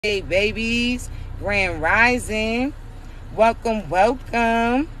Hey babies, Grand Rising,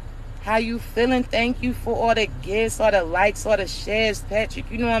 welcome. How you feeling? Thank you for all the gifts, all the likes, all the shares. Patrick,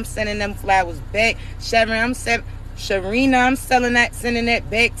 you know I'm sending them flowers back. Sharina, I'm sending that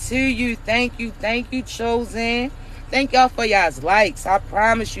back to you. Thank you, Chosen. Thank y'all for y'all's likes. I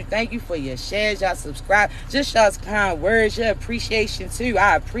promise you. Thank you for your shares, y'all subscribe. Just y'all's kind words, your appreciation too.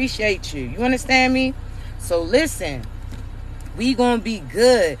 I appreciate you. You understand me? So listen. We gonna be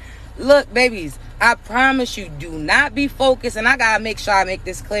good. Look, babies, I promise you, do not be focused, and I gotta make sure I make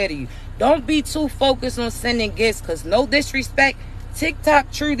this clear to you. Don't be too focused on sending gifts, because no disrespect,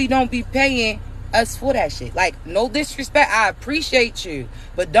 TikTok truly don't be paying us for that shit. Like, no disrespect, I appreciate you,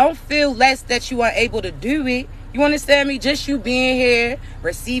 but don't feel less that you are able to do it. You understand me? Just you being here,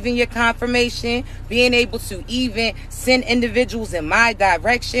 receiving your confirmation, being able to even send individuals in my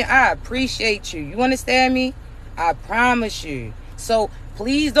direction, I appreciate you. You understand me? I promise you. So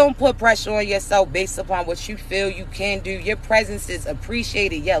please don't put pressure on yourself based upon what you feel you can do. Your presence is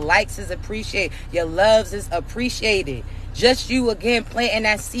appreciated. Your likes is appreciated. Your loves is appreciated. Just you, again, planting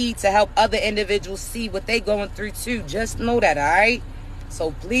that seed to help other individuals see what they going through too. Just know that, all right?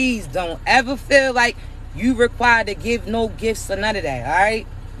 So please don't ever feel like you required to give no gifts or none of that, all right?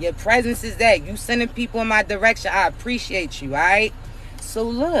 Your presence is that. You sending people in my direction. I appreciate you, all right? So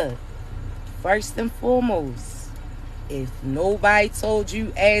look, first and foremost, if nobody told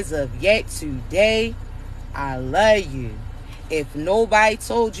you as of yet today, I love you. If nobody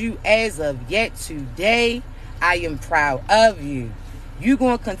told you as of yet today, I am proud of you. You're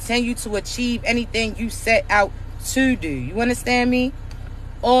going to continue to achieve anything you set out to do. You understand me?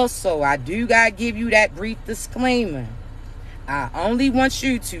 Also, I do got to give you that brief disclaimer. I only want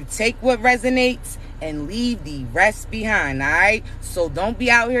you to take what resonates and leave the rest behind, all right? So don't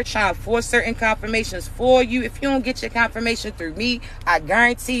be out here trying to force certain confirmations for you. If you don't get your confirmation through me, I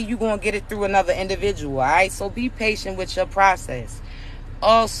guarantee you're going to get it through another individual, all right? So be patient with your process.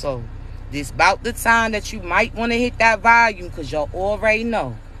 Also, this about the time that you might want to hit that volume, because y'all already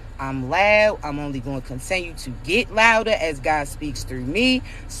know I'm loud. I'm only going to continue to get louder as God speaks through me.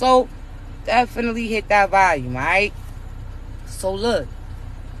 So definitely hit that volume, all right? So look,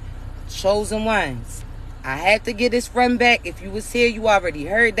 chosen ones, I had to get this run back. If you was here, you already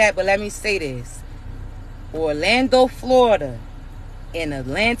heard that, but let me say this. Orlando, Florida, and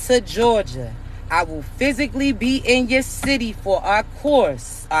Atlanta, Georgia, I will physically be in your city for our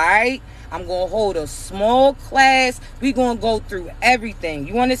course, all right? I'm going to hold a small class. We're going to go through everything.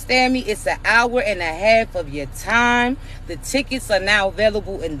 You understand me? It's an hour and a half of your time. The tickets are now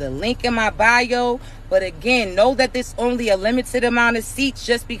available in the link in my bio. But again, know that there's only a limited amount of seats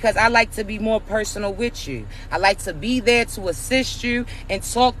just because I like to be more personal with you. I like to be there to assist you and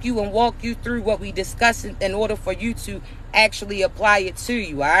talk you and walk you through what we discuss in order for you to actually apply it to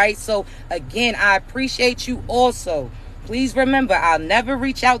you, all right? So again, I appreciate you also. Please remember, I'll never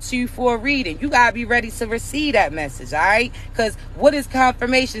reach out to you for a reading. You got to be ready to receive that message, all right? Because what is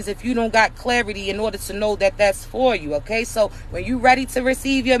confirmations if you don't got clarity in order to know that that's for you, okay? So when you're ready to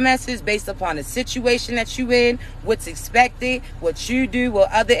receive your message based upon the situation that you in, what's expected, what you do,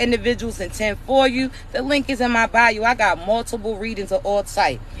 what other individuals intend for you, the link is in my bio. I got multiple readings of all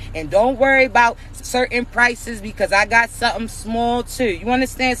type. And don't worry about certain prices because I got something small too. You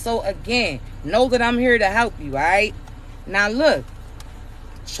understand? So again, know that I'm here to help you, all right? Now look,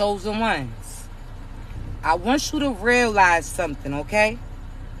 chosen ones, I want you to realize something, okay?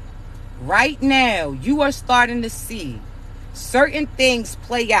 Right now, you are starting to see certain things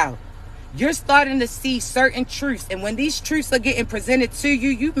play out. You're starting to see certain truths. And when these truths are getting presented to you,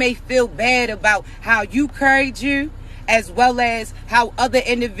 you may feel bad about how you carried you, as well as how other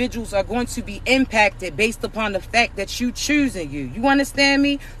individuals are going to be impacted based upon the fact that you choosing you. You understand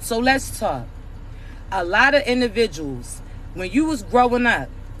me? So let's talk. A lot of individuals, when you was growing up,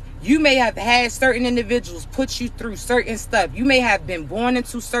 you may have had certain individuals put you through certain stuff. You may have been born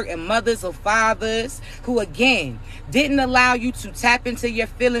into certain mothers or fathers who, again, didn't allow you to tap into your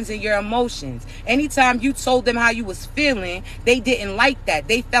feelings and your emotions. Anytime you told them how you was feeling, they didn't like that.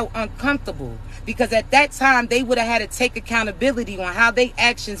 They felt uncomfortable because at that time, they would have had to take accountability on how their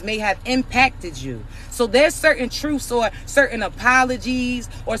actions may have impacted you. So there's certain truths or certain apologies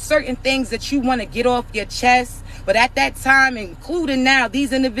or certain things that you want to get off your chest. But at that time, including now,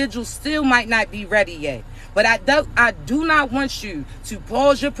 these individuals still might not be ready yet. But I do not want you to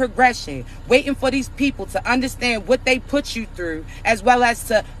pause your progression, waiting for these people to understand what they put you through, as well as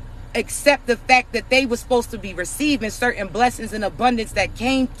to accept the fact that they were supposed to be receiving certain blessings and abundance that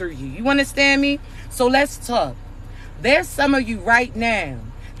came through you. You understand me? So let's talk. There's some of you right now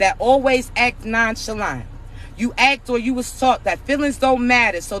that always act nonchalant. you act or you was taught that feelings don't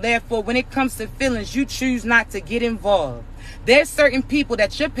matter. So therefore, when it comes to feelings, you choose not to get involved. There's certain people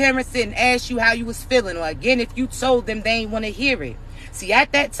that your parents didn't ask you how you was feeling, or again, if you told them, they ain't want to hear it. See,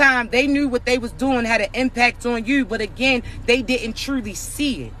 at that time, they knew what they was doing had an impact on you, but again, they didn't truly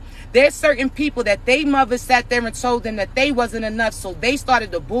see it. There's certain people that they mother sat there and told them that they wasn't enough, so they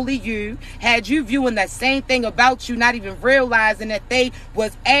started to bully you, had you viewing that same thing about you, not even realizing that they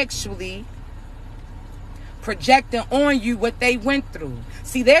was actually projecting on you what they went through.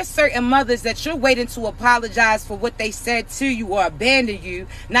 See, there's certain mothers that you're waiting to apologize for what they said to you or abandon you,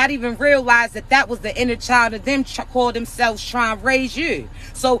 not even realize that that was the inner child of them called themselves trying to raise you.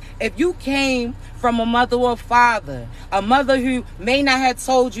 So if you came from a mother or father, a mother who may not have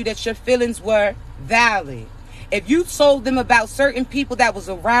told you that your feelings were valid, if you told them about certain people that was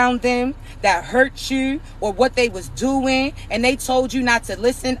around them that hurt you or what they was doing, and they told you not to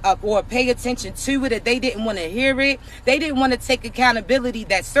listen up or pay attention to it, that they didn't want to hear it, they didn't want to take accountability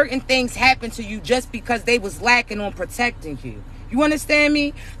that certain things happened to you just because they was lacking on protecting you. You understand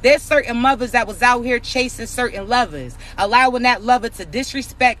me? There's certain mothers that was out here chasing certain lovers, allowing that lover to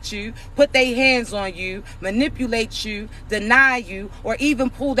disrespect you, put their hands on you, manipulate you, deny you, or even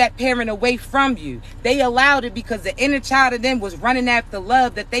pull that parent away from you. They allowed it because the inner child of them was running after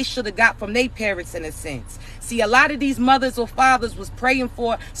love that they should have got from their parents in a sense. See, a lot of these mothers or fathers was praying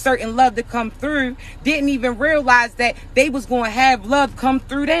for certain love to come through, didn't even realize that they was going to have love come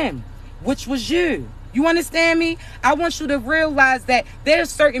through them, which was you. You understand me? I want you to realize that there's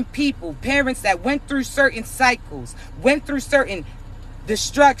certain people, parents that went through certain cycles, went through certain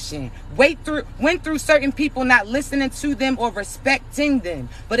destruction, went through certain people not listening to them or respecting them.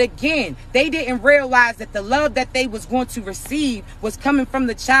 But again, they didn't realize that the love that they was going to receive was coming from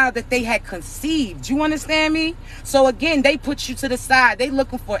the child that they had conceived. You understand me? So again, they put you to the side. They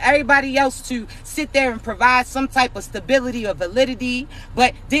looking for everybody else to sit there and provide some type of stability or validity,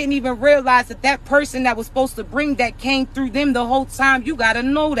 but didn't even realize that that person that was supposed to bring that came through them the whole time. You got to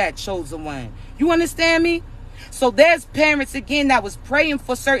know that, chosen one. You understand me? So there's parents, again, that was praying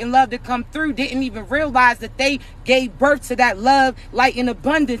for certain love to come through, didn't even realize that they gave birth to that love, light, and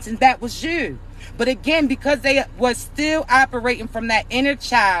abundance, and that was you. But again, because they was still operating from that inner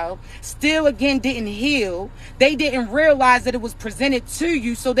child, still, again, didn't heal, they didn't realize that it was presented to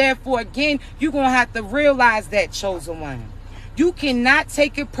you. So therefore, again, you're going to have to realize that, chosen one. You cannot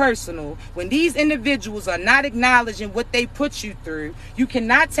take it personal when these individuals are not acknowledging what they put you through. You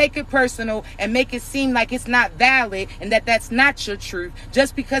cannot take it personal and make it seem like it's not valid and that that's not your truth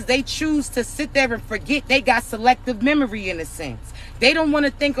just because they choose to sit there and forget they got selective memory in a sense. They don't want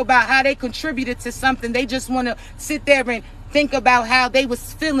to think about how they contributed to something. They just want to sit there and think about how they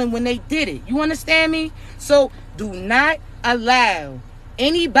was feeling when they did it. You understand me? So do not allow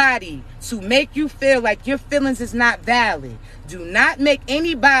anybody to make you feel like your feelings is not valid. Do not make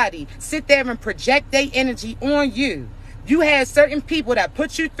anybody sit there and project their energy on you. You had certain people that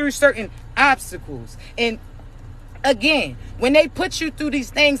put you through certain obstacles. And again, when they put you through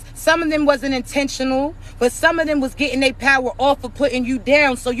these things, some of them wasn't intentional, but some of them was getting their power off of putting you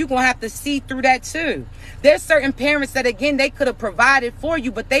down. So you're going to have to see through that too. There's certain parents that, again, they could have provided for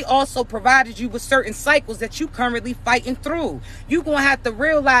you, but they also provided you with certain cycles that you currently fighting through. You're going to have to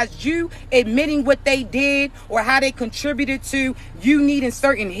realize you admitting what they did or how they contributed to you needing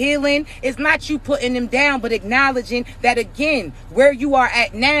certain healing. It's not you putting them down, but acknowledging that, again, where you are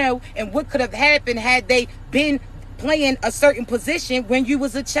at now and what could have happened had they been playing a certain position when you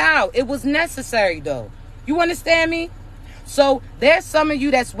was a child. It was necessary, though. You understand me? So there's some of you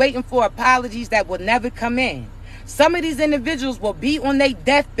that's waiting for apologies that will never come in. Some of these individuals will be on their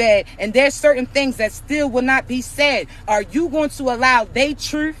deathbed and there's certain things that still will not be said. Are you going to allow their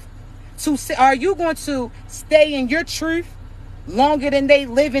truth to say? Are you going to stay in your truth longer than they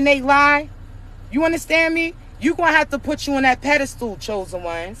live in they lie? You understand me? You're going to have to put you on that pedestal, chosen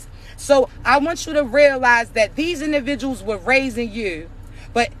ones. So I want you to realize that these individuals were raising you,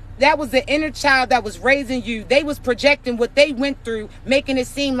 but that was the inner child that was raising you. They was projecting what they went through, making it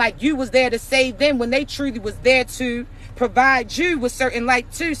seem like you was there to save them when they truly was there to provide you with certain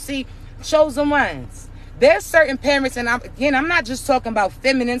light too. See, chosen ones. There's certain parents, and I'm not just talking about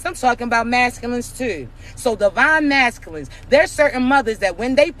feminines, I'm talking about masculines too. So divine masculines, there's certain mothers that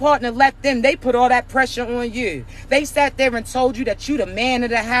when they partner left them, they put all that pressure on you. They sat there and told you that you the man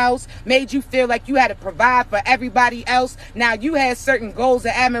of the house, made you feel like you had to provide for everybody else. Now you had certain goals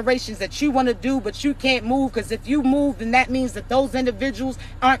and admirations that you want to do, but you can't move, because if you move, then that means that those individuals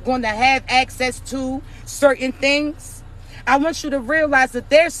aren't going to have access to certain things. I want you to realize that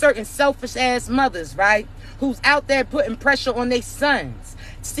there's certain selfish ass mothers, right, who's out there putting pressure on their sons.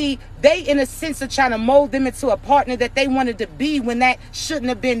 See, they in a sense are trying to mold them into a partner that they wanted to be when that shouldn't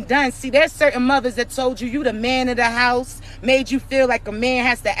have been done. See, there's certain mothers that told you the man of the house, made you feel like a man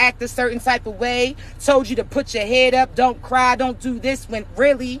has to act a certain type of way, told you to put your head up, don't cry, don't do this, when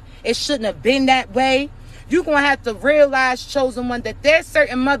really it shouldn't have been that way. You're going to have to realize, chosen one, that there's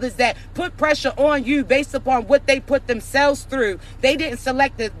certain mothers that put pressure on you based upon what they put themselves through. They didn't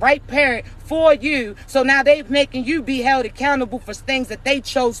select the right parent for you. So now they're making you be held accountable for things that they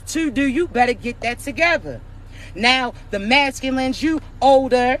chose to do. You better get that together. Now, the masculines, you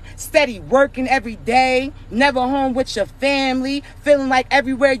older, steady working every day, never home with your family, feeling like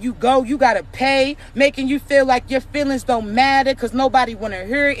everywhere you go, you got to pay, making you feel like your feelings don't matter because nobody want to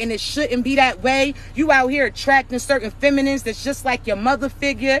hear it, and it shouldn't be that way. You out here attracting certain feminines that's just like your mother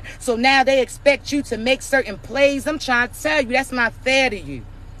figure, so now they expect you to make certain plays. I'm trying to tell you, that's not fair to you.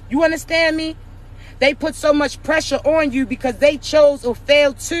 You understand me? They put so much pressure on you because they chose or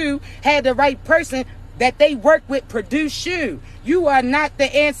failed to have the right person that they work with produce you. You are not the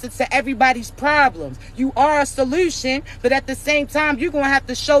answer to everybody's problems. You are a solution, but at the same time, you're going to have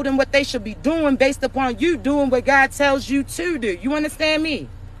to show them what they should be doing based upon you doing what God tells you to do. You understand me?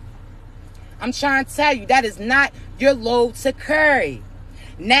 I'm trying to tell you, that is not your load to carry.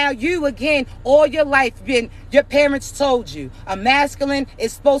 Now you, again, all your life, your parents told you a masculine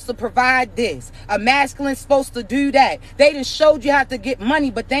is supposed to provide this. A masculine is supposed to do that. They done showed you how to get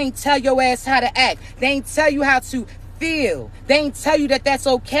money, but they ain't tell your ass how to act. They ain't tell you how to feel. They ain't tell you that that's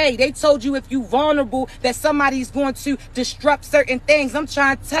okay. They told you if you vulnerable, that somebody's going to disrupt certain things. I'm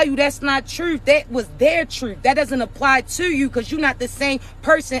trying to tell you that's not truth. That was their truth. That doesn't apply to you because you're not the same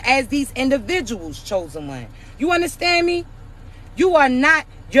person as these individuals, chosen one. You understand me? You are not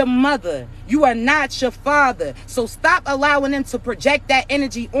your mother. You are not your father. So stop allowing them to project that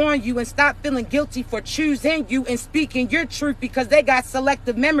energy on you and stop feeling guilty for choosing you and speaking your truth because they got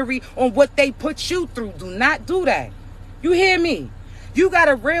selective memory on what they put you through. Do not do that. You hear me? You got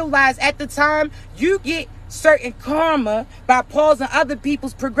to realize at the time you get certain karma by pausing other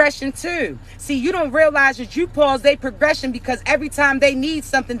people's progression too. See, you don't realize that you pause their progression because every time they need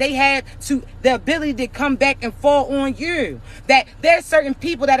something, they have the ability to come back and fall on you. That there's certain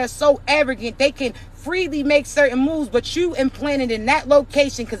people that are so arrogant, they can freely make certain moves, but you implanted in that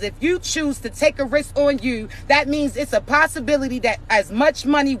location because if you choose to take a risk on you, that means it's a possibility that as much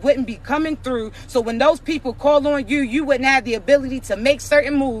money wouldn't be coming through. So when those people call on you, you wouldn't have the ability to make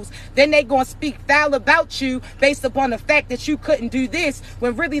certain moves. Then they gonna speak foul about you based upon the fact that you couldn't do this,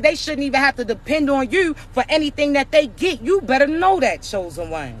 when really they shouldn't even have to depend on you for anything that they get. You better know that,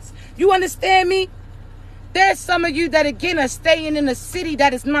 chosen ones. You understand me? There's some of you that, again, are staying in a city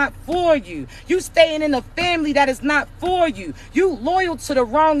that is not for you. You staying in a family that is not for you. You loyal to the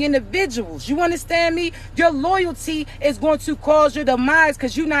wrong individuals. You understand me? Your loyalty is going to cause your demise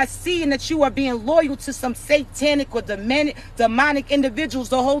because you're not seeing that you are being loyal to some satanic or demonic individuals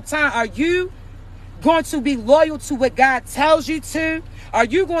the whole time. Are you going to be loyal to what God tells you to? Are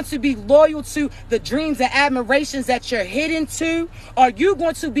you going to be loyal to the dreams and admirations that you're hidden to? Are you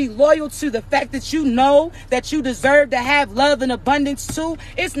going to be loyal to the fact that you know that you deserve to have love and abundance too?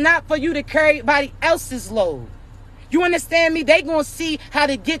 It's not for you to carry anybody else's load. You understand me? They going to see how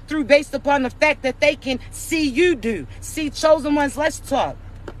to get through based upon the fact that they can see you do. See, chosen ones, let's talk.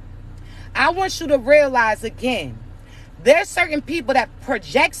 I want you to realize again, there's certain people that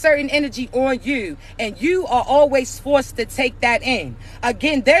project certain energy on you, and you are always forced to take that in.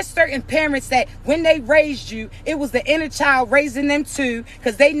 Again, there's certain parents that when they raised you, it was the inner child raising them too,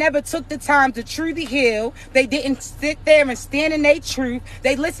 because they never took the time to truly heal. They didn't sit there and stand in their truth.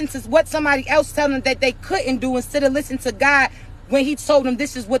 They listened to what somebody else told them that they couldn't do instead of listening to God when he told them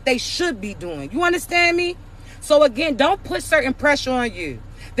this is what they should be doing. You understand me? So again, don't put certain pressure on you.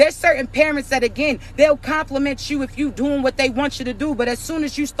 There's certain parents that, again, they'll compliment you if you doing what they want you to do. But as soon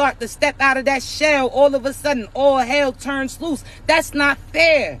as you start to step out of that shell, all of a sudden, all hell turns loose. That's not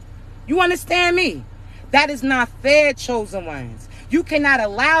fair. You understand me? That is not fair, chosen ones. You cannot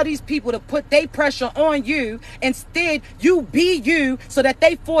allow these people to put their pressure on you. Instead, you be you so that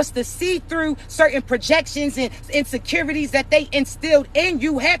they forced to see through certain projections and insecurities that they instilled in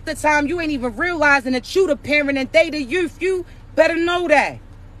you. Half the time, you ain't even realizing that you the parent and they the youth. You better know that.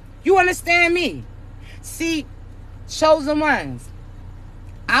 You understand me? See, chosen ones,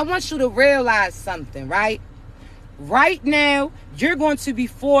 I want you to realize something, right? Right now, you're going to be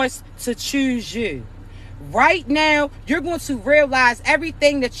forced to choose you. Right now, you're going to realize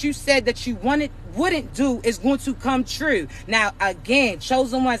everything that you said that you wouldn't do is going to come true. Now, again,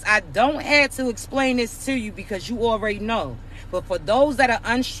 chosen ones, I don't have to explain this to you because you already know. But for those that are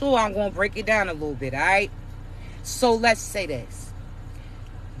unsure, I'm going to break it down a little bit, all right? So let's say this.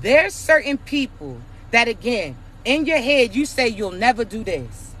 There's certain people that, again, in your head, you say you'll never do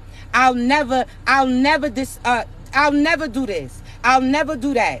this. I'll never do this. I'll never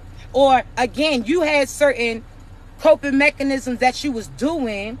do that. Or again, you had certain coping mechanisms that you was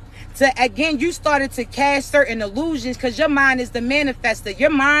doing to, again, you started to cast certain illusions because your mind is the manifester. Your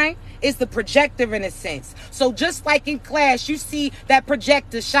mind is the projector in a sense. So just like in class, you see that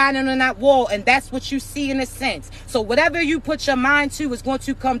projector shining on that wall, and that's what you see in a sense. So whatever you put your mind to is going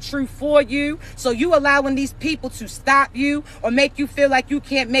to come true for you. So you allowing these people to stop you or make you feel like you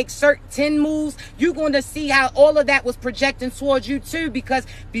can't make certain moves, you're going to see how all of that was projecting towards you too, because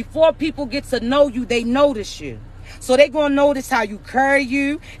before people get to know you, they notice you. So they're going to notice how you carry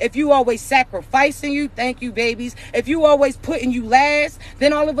you. If you always sacrificing you, thank you, babies. If you always putting you last,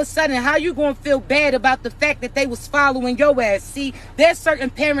 then all of a sudden, how you going to feel bad about the fact that they was following your ass? See, there's certain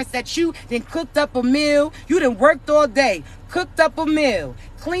parents that you then cooked up a meal. You done worked all day, cooked up a meal,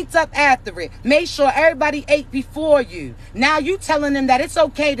 cleaned up after it, made sure everybody ate before you. Now you telling them that it's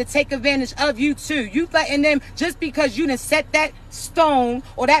okay to take advantage of you too. You letting them, just because you done set that stone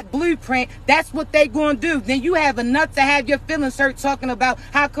or that blueprint, that's what they gonna do. Then you have enough to have your feelings hurt talking about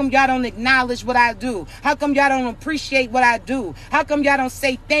how come y'all don't acknowledge what I do? How come y'all don't appreciate what I do? How come y'all don't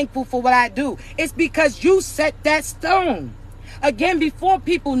say thankful for what I do? It's because you set that stone. Again, before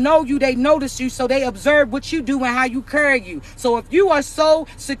people know you, they notice you, so they observe what you do and how you carry you. So if you are so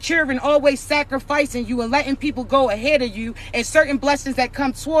secure and always sacrificing you and letting people go ahead of you, and certain blessings that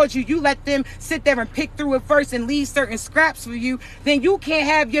come towards you, you let them sit there and pick through it first and leave certain scraps for you, then you can't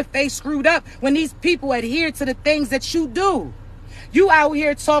have your face screwed up when these people adhere to the things that you do. You out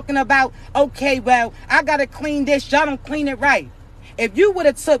here talking about, okay, well, I got to clean this. Y'all don't clean it right. If you would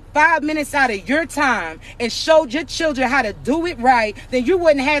have took 5 minutes out of your time and showed your children how to do it right, then you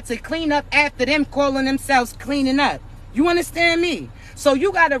wouldn't have to clean up after them calling themselves cleaning up. You understand me? So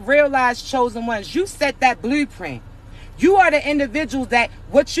you got to realize, chosen ones, you set that blueprint. You are the individuals that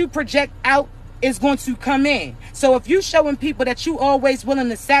what you project out is going to come in. So if you showing people that you always willing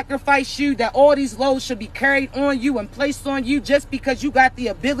to sacrifice you, that all these loads should be carried on you and placed on you just because you got the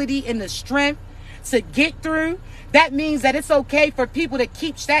ability and the strength to get through, that means that it's okay for people to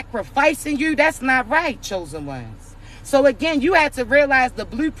keep sacrificing you. That's not right, chosen ones. So again, you have to realize the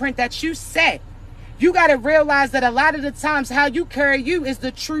blueprint that you set. You got to realize that a lot of the times how you carry you is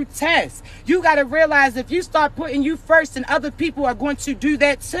the true test. You got to realize if you start putting you first, and other people are going to do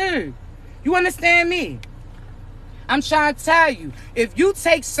that too. You understand me? I'm trying to tell you, if you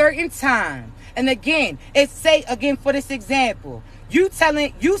take certain time, and again, it's say again for this example, you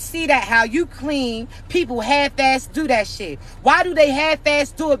see that how you clean, people half-ass do that shit. Why do they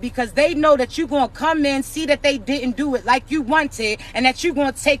half-ass do it? Because they know that you're going to come in, see that they didn't do it like you wanted, and that you're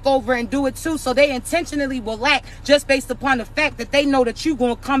going to take over and do it too. So they intentionally will lack just based upon the fact that they know that you're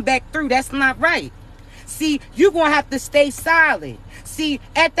going to come back through. That's not right. See, you're going to have to stay silent. See,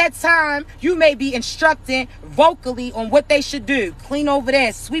 at that time, you may be instructing vocally on what they should do. Clean over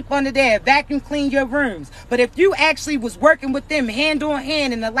there, sweep under there, vacuum clean your rooms. But if you actually was working with them hand on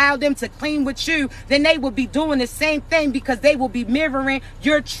hand and allow them to clean with you, then they will be doing the same thing because they will be mirroring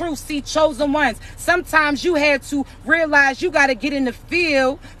your truth. See, chosen ones, sometimes you have to realize you got to get in the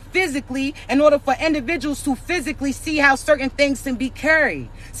field physically in order for individuals to physically see how certain things can be carried.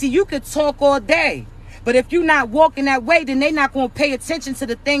 See, you could talk all day, but if you're not walking that way, then they're not going to pay attention to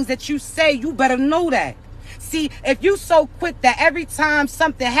the things that you say. You better know that. See, if you so quick that every time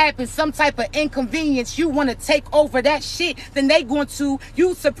something happens, some type of inconvenience, you want to take over that shit, then they going to,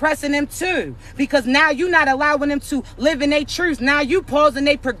 you suppressing them too. Because now you're not allowing them to live in their truth. Now you pausing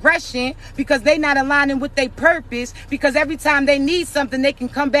their progression because they not aligning with their purpose. Because every time they need something, they can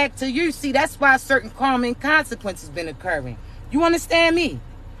come back to you. See, that's why certain karma and consequences been occurring. You understand me?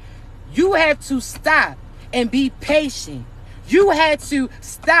 You have to stop and be patient. You had to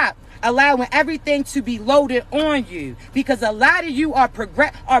stop allowing everything to be loaded on you, because a lot of you are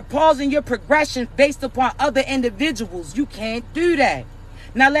pausing your progression based upon other individuals. You can't do that.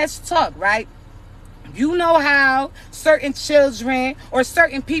 Now let's talk, right? You know how certain children or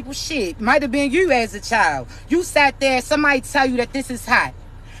certain people, shit, might have been you as a child. You sat there, somebody tell you that this is hot.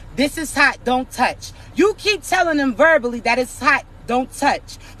 This is hot, don't touch. You keep telling them verbally that it's hot, don't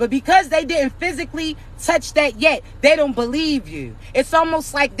touch. But because they didn't physically touch that yet, they don't believe you. It's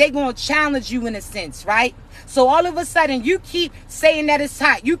almost like they're going to challenge you in a sense, right? So all of a sudden, you keep saying that it's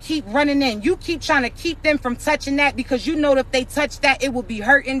hot. You keep running in. You keep trying to keep them from touching that because you know that if they touch that, it will be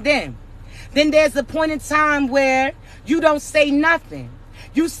hurting them. Then there's a point in time where you don't say nothing.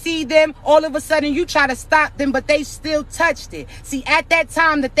 You see them, all of a sudden you try to stop them, but they still touched it. See, at that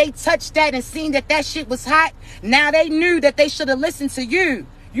time that they touched that and seen that that shit was hot, now they knew that they should have listened to you.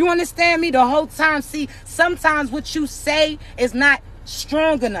 You understand me? The whole time. See, sometimes what you say is not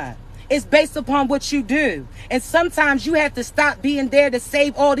strong enough. It's based upon what you do. And sometimes you have to stop being there to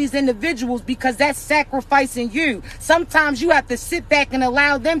save all these individuals because that's sacrificing you. Sometimes you have to sit back and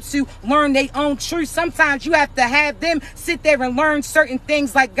allow them to learn their own truth. Sometimes you have to have them sit there and learn certain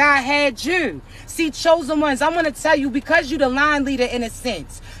things like God had you. See, chosen ones, I want to tell you, because you the line leader in a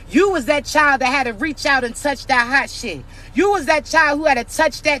sense, you was that child that had to reach out and touch that hot shit. You was that child who had to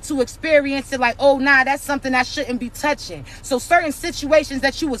touch that to experience it like, oh, nah, that's something I shouldn't be touching. So certain situations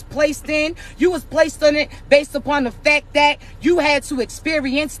that you was placed in, you was placed on it based upon the fact that you had to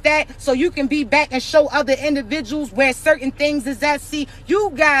experience that so you can be back and show other individuals where certain things is at. See,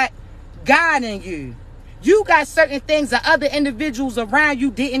 you got God in you. You got certain things that other individuals around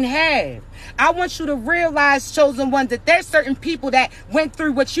you didn't have. I want you to realize, chosen one, that there's certain people that went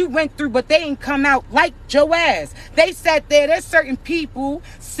through what you went through, but they ain't come out like your ass. They sat there. There's certain people,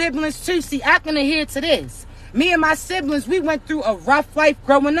 siblings too. See, I can adhere to this. Me and my siblings, we went through a rough life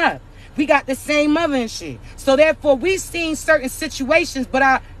growing up. We got the same mother and shit. So therefore, we seen certain situations, but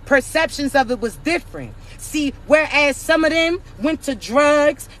our perceptions of it was different. See, whereas some of them went to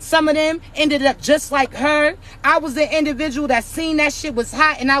drugs, some of them ended up just like her. I was the individual that seen that shit was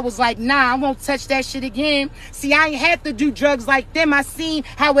hot and I was like, nah, I won't touch that shit again. See, I ain't had to do drugs like them. I seen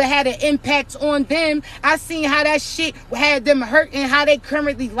how it had an impact on them. I seen how that shit had them hurting, how they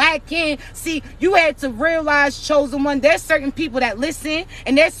currently lacking. See, you had to realize, chosen one, there's certain people that listen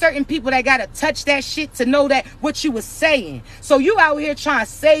and there's certain people that gotta touch that shit to know that what you was saying. So you out here trying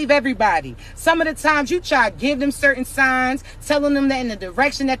to save everybody. Some of the times you try to give them certain signs, telling them that in the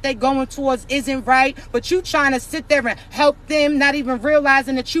direction that they're going towards isn't right, but you trying to sit there and help them, not even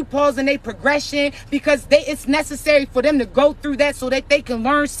realizing that you pausing their progression because it's necessary for them to go through that so that they can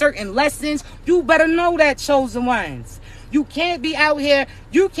learn certain lessons. You better know that, chosen ones. You can't be out here,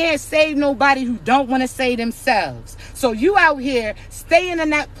 you can't save nobody who don't want to save themselves. So you out here staying in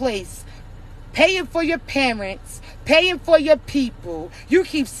that place, paying for your parents, paying for your people. You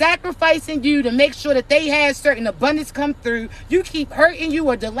keep sacrificing you to make sure that they have certain abundance come through. You keep hurting you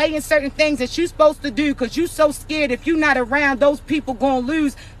or delaying certain things that you're supposed to do because you're so scared if you're not around, those people going to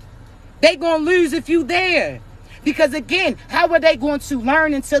lose. They going to lose if you there. Because again, how are they going to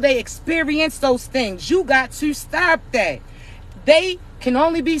learn until they experience those things? You got to stop that. They can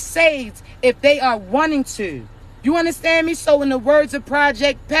only be saved if they are wanting to. You understand me? So in the words of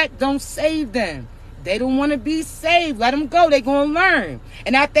Project Pat, don't save them. They don't want to be saved. Let them go. They're going to learn.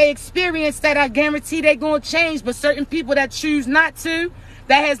 And after they experience that, I guarantee they're going to change. But certain people that choose not to,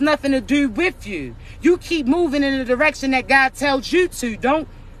 that has nothing to do with you. You keep moving in the direction that God tells you to. Don't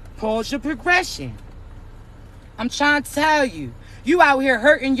pause your progression. I'm trying to tell you. You out here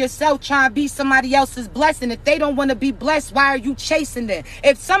hurting yourself trying to be somebody else's blessing. If they don't want to be blessed, why are you chasing them?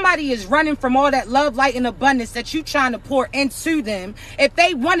 If somebody is running from all that love, light, and abundance that you trying to pour into them, if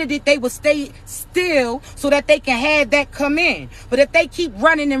they wanted it, they would stay still so that they can have that come in. But if they keep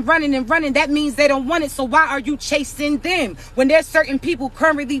running and running and running, that means they don't want it. So why are you chasing them? When there's certain people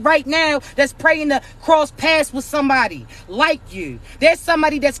currently right now that's praying to cross paths with somebody like you. There's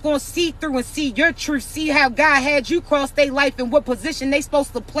somebody that's going to see through and see your truth, see how God had you cross their life and what position they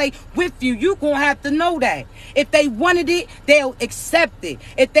supposed to play with you. You gonna have to know that. If they wanted it, they'll accept it.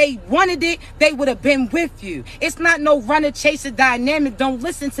 If they wanted it, they would have been with you. It's not no runner chaser dynamic. Don't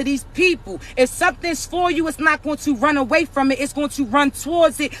listen to these people. If something's for you, it's not going to run away from it. It's going to run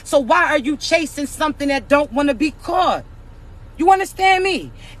towards it. So why are you chasing something that don't want to be caught? You understand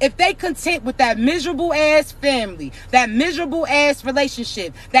me? If they content with that miserable ass family, that miserable ass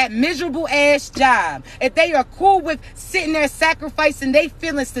relationship, that miserable ass job, if they are cool with sitting there sacrificing their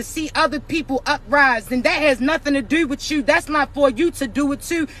feelings to see other people uprise, then that has nothing to do with you. That's not for you to do it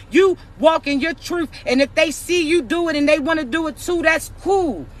too. You walk in your truth, and if they see you do it and they want to do it too, that's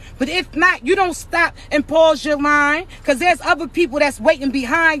cool. But if not, you don't stop and pause your line, because there's other people that's waiting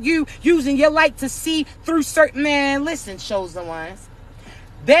behind you, using your light to see through certain, man, listen, chosen ones.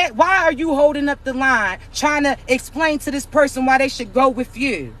 Why are you holding up the line, trying to explain to this person why they should go with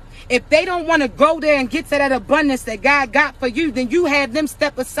you? If they don't want to go there and get to that abundance that God got for you, then you have them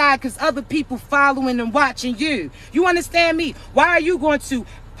step aside because other people following and watching you. You understand me? Why are you going to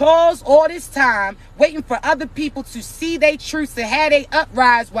pause all this time waiting for other people to see their truths and have they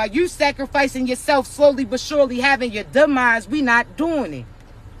uprise while you sacrificing yourself slowly but surely having your demise? We not doing it.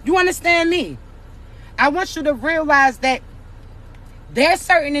 You understand me? I want you to realize that there's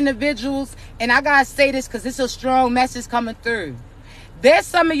certain individuals, and I gotta say this because it's a strong message coming through. There's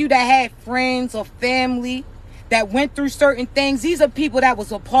some of you that had friends or family that went through certain things. These are people that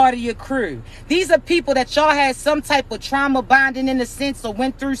was a part of your crew. These are people that y'all had some type of trauma bonding in a sense, or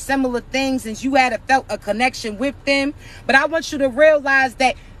went through similar things and you had felt a connection with them. But I want you to realize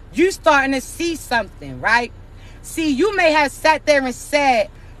that you starting to see something, right? See, you may have sat there and said,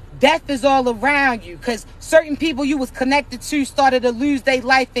 death is all around you, because certain people you was connected to started to lose their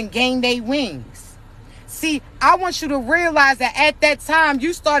life and gain their wings. See, I want you to realize that at that time,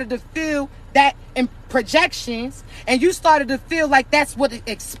 you started to feel that in projections, and you started to feel like that's what it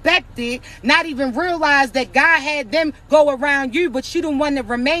expected, not even realize that God had them go around you, but you the one that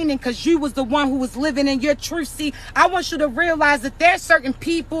remaining because you was the one who was living in your truth. See, I want you to realize that there's certain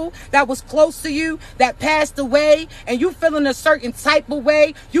people that was close to you that passed away, and you feeling a certain type of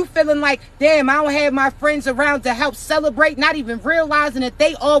way. You feeling like, damn, I don't have my friends around to help celebrate, not even realizing that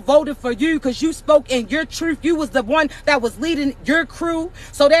they all voted for you because you spoke in your truth. You was the one that was leading your crew,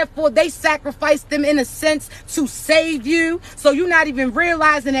 so therefore they sacrificed them in a sense to save you. So you're not even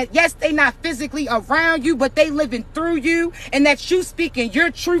realizing that, yes, they not physically around you, but they living through you, and that you speaking your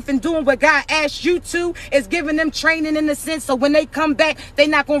truth and doing what God asked you to is giving them training in a sense, so when they come back, they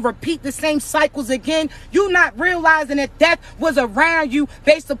not going to repeat the same cycles again. You not realizing that death was around you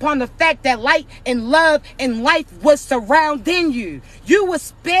based upon the fact that light and love and life was surrounding you. You were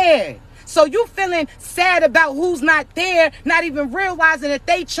spared. So you feeling sad about who's not there, not even realizing that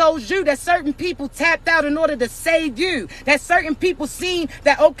they chose you, that certain people tapped out in order to save you, that certain people seen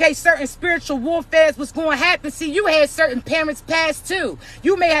that, okay, certain spiritual warfare was going to happen. See, you had certain parents pass too.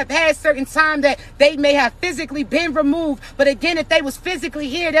 You may have had certain time that they may have physically been removed, but again, if they was physically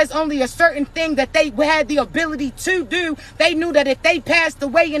here, there's only a certain thing that they had the ability to do. They knew that if they passed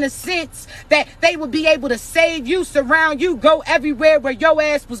away, in a sense, that they would be able to save you, surround you, go everywhere where your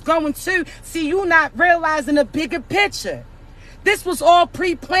ass was going to. See, you not realizing the bigger picture. This was all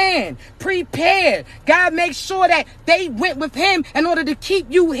pre-planned, prepared. God makes sure that they went with him in order to keep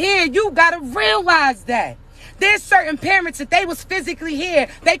you here. You got to realize that. There's certain parents, if they was physically here,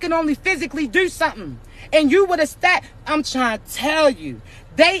 they can only physically do something. And you would have sat. I'm trying to tell you.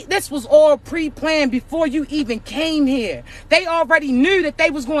 This was all pre-planned before you even came here. They already knew that they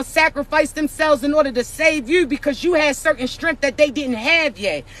was going to sacrifice themselves in order to save you, because you had certain strength that they didn't have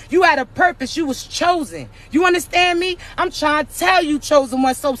yet. You had a purpose. You was chosen. You understand me? I'm trying to tell you, chosen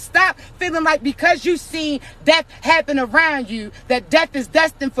one. So stop feeling like because you seen death happen around you, that death is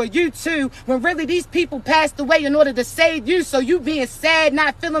destined for you too, when really these people passed away in order to save you. So you being sad,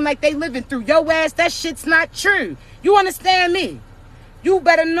 not feeling like they living through your ass, that shit's not true. You understand me? You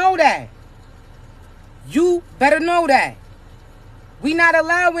better know that. You better know that. We not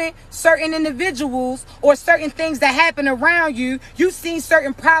allowing certain individuals or certain things that happen around you. You seen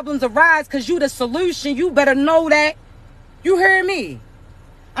certain problems arise because you the solution. You better know that. You hear me?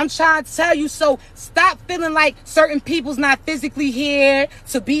 I'm trying to tell you. So stop feeling like certain people's not physically here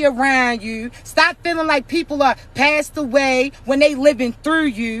to be around you. Stop feeling like people are passed away when they living through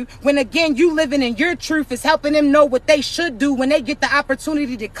you. When again, you living in your truth is helping them know what they should do. When they get the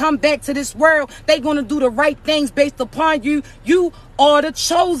opportunity to come back to this world, they going to do the right things based upon you. You are the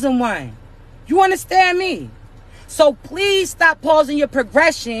chosen one. You understand me? So please stop pausing your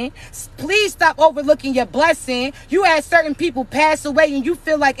progression. Please stop overlooking your blessing. You had certain people pass away and you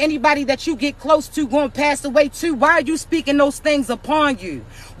feel like anybody that you get close to going to pass away too. Why are you speaking those things upon you?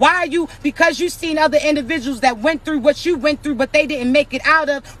 Why are you? Because you've seen other individuals that went through what you went through, but they didn't make it out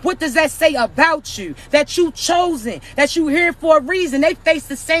of. What does that say about you? That you chosen, that you here for a reason. They face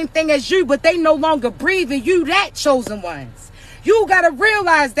the same thing as you, but they no longer breathing. You that chosen ones. You got to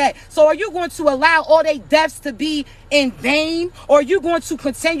realize that. So are you going to allow all their deaths to be in vain? Or are you going to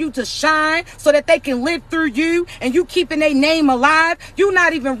continue to shine so that they can live through you and you keeping their name alive? You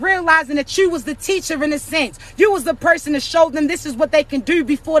not even realizing that you was the teacher in a sense. You was the person to show them this is what they can do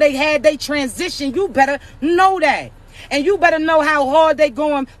before they had their transition. You better know that. And you better know how hard they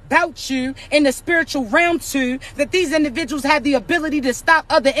going about you in the spiritual realm too, that these individuals have the ability to stop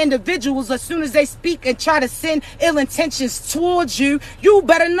other individuals as soon as they speak and try to send ill intentions towards you. You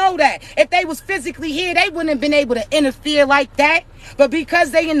better know that. If they was physically here, they wouldn't have been able to interfere like that. But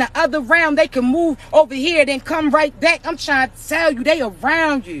because they in the other realm, they can move over here, then come right back. I'm trying to tell you, they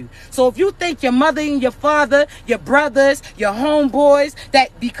around you. So if you think your mother and your father, your brothers, your homeboys,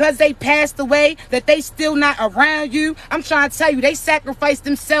 that because they passed away, that they still not around you, I'm trying to tell you, they sacrificed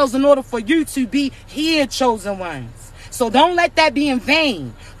themselves in order for you to be here, chosen ones. So don't let that be in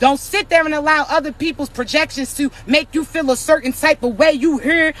vain. Don't sit there and allow other people's projections to make you feel a certain type of way. You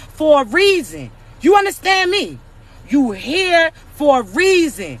here for a reason. You understand me? You here for a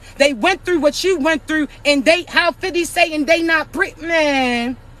reason. They went through what you went through, and they, how 50 say, and they not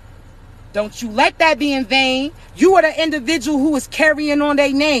man. Don't you let that be in vain. You are the individual who is carrying on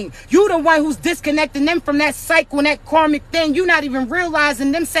their name. You the one who's disconnecting them from that cycle and that karmic thing. You not even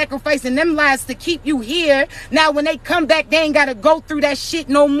realizing them sacrificing them lives to keep you here. Now when they come back, they ain't got to go through that shit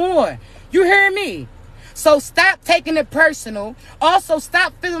no more. You hear me? So stop taking it personal. Also,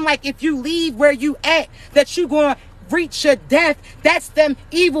 stop feeling like if you leave where you at, that you going to reach your death. That's them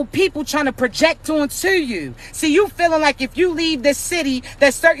evil people trying to project onto you. See, you feeling like if you leave this city,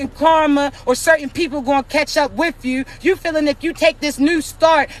 that certain karma or certain people going to catch up with you. You feeling if you take this new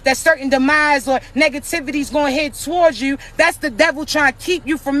start, that certain demise or negativity is going to head towards you. That's the devil trying to keep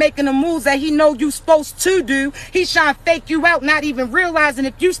you from making the moves that he know you supposed to do. He's trying to fake you out, not even realizing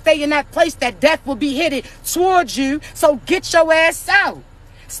if you stay in that place, that death will be headed towards you. So get your ass out.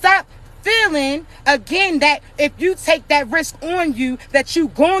 Stop feeling again that if you take that risk on you that you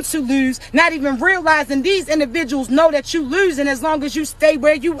going to lose, not even realizing these individuals know that you losing as long as you stay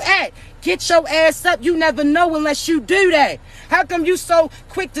where you at. Get your ass up. You never know unless you do that. How come you so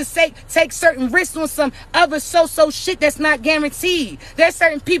quick to say take certain risks on some other so shit that's not guaranteed? There's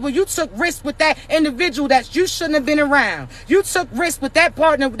certain people you took risks with that individual that you shouldn't have been around. You took risks with that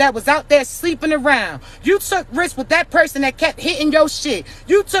partner that was out there sleeping around. You took risks with that person that kept hitting your shit.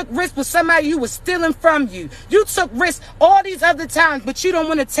 You took risks with somebody who was stealing from you. You took risks all these other times, but you don't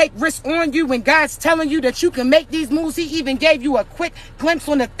want to take risks on you when God's telling you that you can make these moves. He even gave you a quick glimpse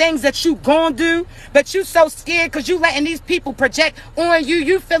on the things that you gonna do, but you so scared because you letting these people project on you.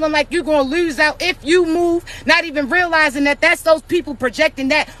 You feeling like you're gonna lose out if you move, not even realizing that that's those people projecting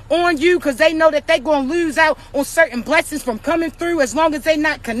that on you because they know that they gonna lose out on certain blessings from coming through as long as they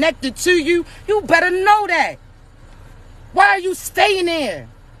not connected to you. You better know that. Why are you staying there?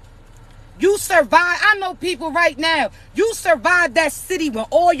 You survive. I know people right now. You survived that city when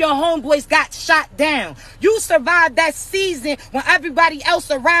all your homeboys got shot down. You survived that season when everybody else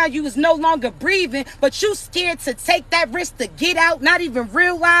around you is no longer breathing, but you scared to take that risk to get out, not even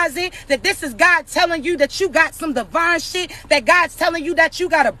realizing that this is God telling you that you got some divine shit, that God's telling you that you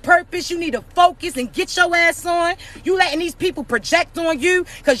got a purpose, you need to focus and get your ass on. You letting these people project on you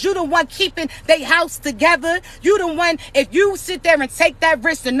because you the one keeping their house together. You the one, if you sit there and take that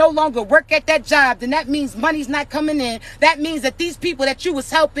risk and no longer work at that job, then that means money's not coming in. That means that these people that you was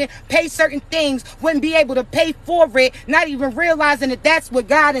helping pay certain things wouldn't be able to pay for it, not even realizing that that's what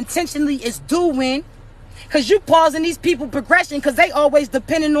God intentionally is doing. Because you pausing these people progression because they always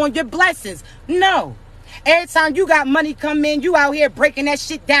depending on your blessings. No. Every time you got money come in, you out here breaking that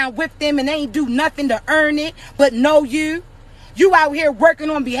shit down with them and they ain't do nothing to earn it but know you. You out here working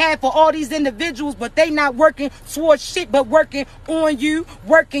on behalf of all these individuals, but they not working towards shit, but working on you,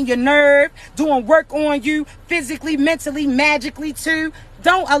 working your nerve, doing work on you physically, mentally, magically too.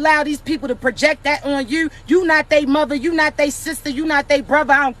 Don't allow these people to project that on you. You not their mother, you not their sister, you not their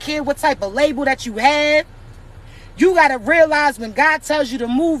brother. I don't care what type of label that you have. You got to realize when God tells you to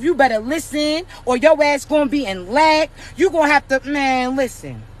move, you better listen or your ass going to be in lag. You going to have to, man,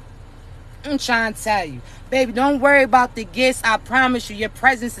 listen. I'm trying to tell you. Baby, don't worry about the gifts. I promise you, your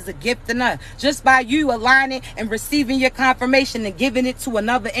presence is a gift enough. Just by you aligning and receiving your confirmation and giving it to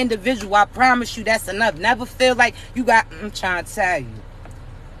another individual, I promise you that's enough. Never feel like you got, I'm trying to tell you.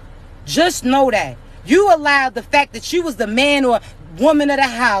 Just know that. You allowed the fact that you was the man or woman of the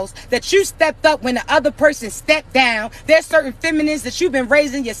house, that you stepped up when the other person stepped down. There's certain feminines that you've been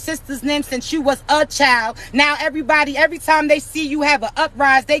raising your sister's name since you was a child. Now everybody, every time they see you have an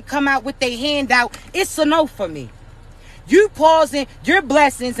uprise, they come out with their hand out. It's a no for me. You pausing your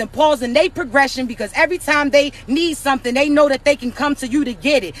blessings and pausing their progression because every time they need something, they know that they can come to you to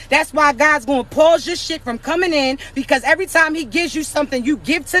get it. That's why God's going to pause your shit from coming in, because every time he gives you something, you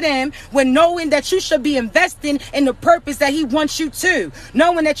give to them when knowing that you should be investing in the purpose that he wants you to.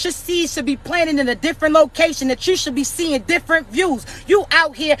 Knowing that your seeds should be planted in a different location, that you should be seeing different views. You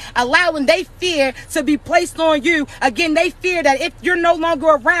out here allowing they fear to be placed on you. Again, they fear that if you're no longer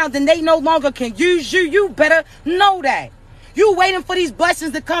around, then they no longer can use you. You better know that. You waiting for these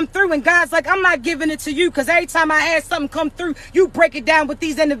blessings to come through, and God's like, I'm not giving it to you, because every time I had something come through, you break it down with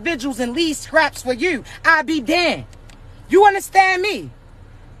these individuals and leave scraps for you. I be damned. You understand me?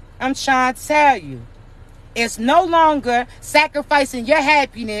 I'm trying to tell you. It's no longer sacrificing your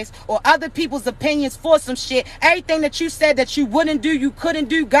happiness or other people's opinions for some shit. Everything that you said that you wouldn't do, you couldn't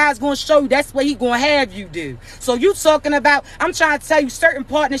do, God's going to show you that's what he going to have you do. So you talking about, I'm trying to tell you certain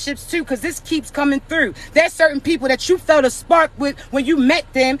partnerships too, because this keeps coming through. There's certain people that you felt a spark with when you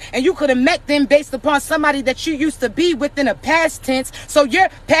met them, and you could have met them based upon somebody that you used to be with in a past tense. So your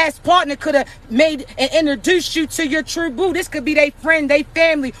past partner could have made and introduced you to your true boo. This could be their friend, their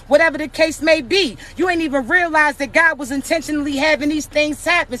family, whatever the case may be. You ain't even even realize that God was intentionally having these things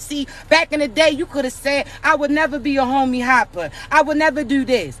happen. See, back in the day, you could have said, I would never be a homie hopper. I would never do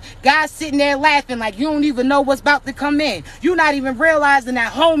this. God's sitting there laughing like you don't even know what's about to come in. You're not even realizing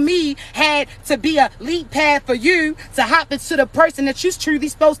that homie had to be a lead pad for you to hop into the person that you're truly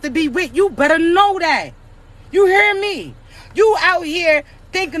supposed to be with. You better know that. You hear me? You out here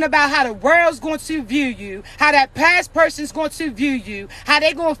thinking about how the world's going to view you, how that past person's going to view you, how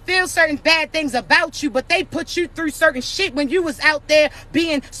they going to feel certain bad things about you, but they put you through certain shit when you was out there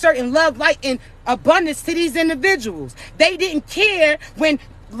being certain love, light, and abundance to these individuals. They didn't care when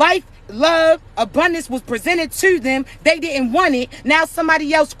life, love, abundance was presented to them. They didn't want it. Now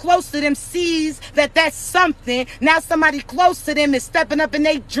somebody else close to them sees that that's something. Now somebody close to them is stepping up in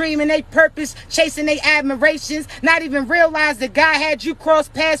their dream and their purpose, chasing their admirations, not even realize that God had you cross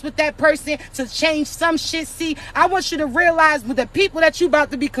paths with that person to change some shit. See, I want you to realize with the people that you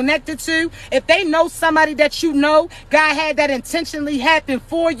about to be connected to, if they know somebody that you know, God had that intentionally happen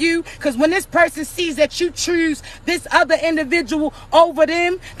for you. Because when this person sees that you choose this other individual over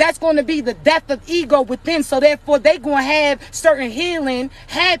them, that's going to be the death of ego within. So therefore they gonna have certain healing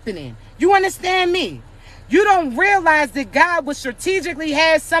happening. You understand me? You don't realize that God would strategically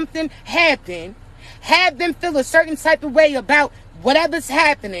have something happen, have them feel a certain type of way about whatever's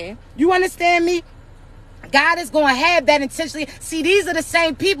happening. You understand me? God is going to have that intentionally. See, these are the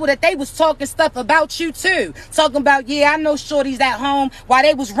same people that they was talking stuff about you too. Talking about, yeah, I know shorties at home while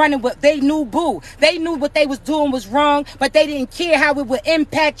they was running with they knew boo. They knew what they was doing was wrong, but they didn't care how it would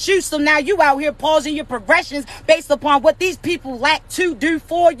impact you. So now you out here pausing your progressions based upon what these people lack to do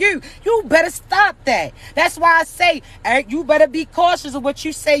for you. You better stop that. That's why I say, Eric, you better be cautious of what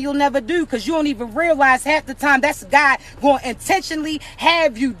you say you'll never do, because you don't even realize half the time that's God going to intentionally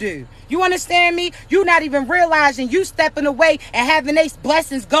have you do. You understand me? You not even realizing you stepping away and having these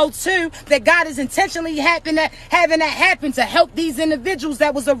blessings go to that God is intentionally having that happen to help these individuals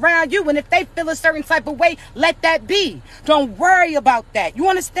that was around you. And if they feel a certain type of way, let that be. Don't worry about that. You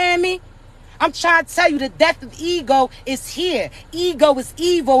understand me? I'm trying to tell you the death of ego is here. Ego is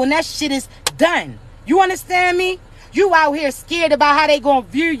evil and that shit is done. You understand me? You out here scared about how they gonna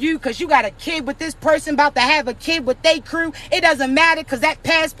view you because you got a kid with this person, about to have a kid with they crew. It doesn't matter because that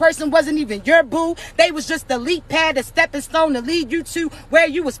past person wasn't even your boo. They was just the lead pad, a stepping stone to lead you to where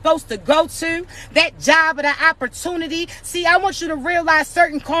you was supposed to go to. That job or that opportunity. See, I want you to realize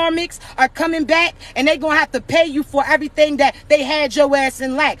certain karmics are coming back and they gonna have to pay you for everything that they had your ass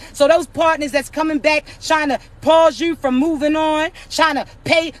in lack. So those partners that's coming back trying to pause you from moving on, trying to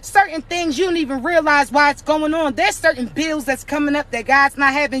pay certain things, you don't even realize why it's going on. There's certain bills that's coming up that God's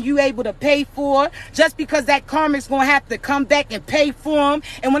not having you able to pay for, just because that karmic's gonna have to come back and pay for them.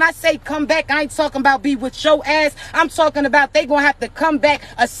 And when I say come back, I ain't talking about be with your ass. I'm talking about they gonna have to come back,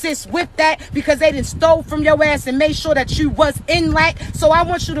 assist with that, because they done stole from your ass and made sure that you was in lack. So I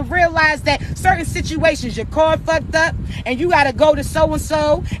want you to realize that certain situations, your car fucked up and you gotta go to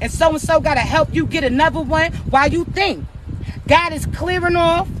so-and-so gotta help you get another one. While you think God is clearing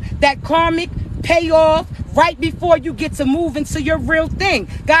off that karmic payoff right before you get to move into your real thing.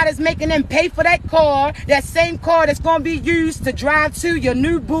 God is making them pay for that car, that same car that's going to be used to drive to your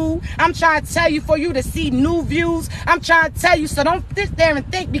new boo. I'm trying to tell you, for you to see new views. I'm trying to tell you, so don't sit there and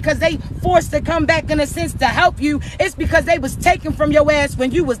think because they forced to come back in a sense to help you. It's because they was taken from your ass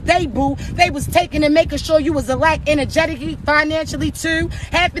when you was they boo. They was taking and making sure you was a lack energetically, financially too.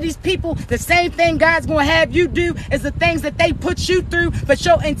 Half of these people, the same thing God's going to have you do is the things that they put you through, but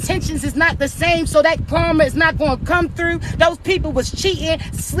your intentions is not the same, so that karma is not going to come through. Those people was cheating,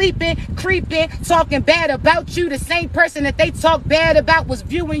 sleeping, creeping, talking bad about you. The same person that they talk bad about was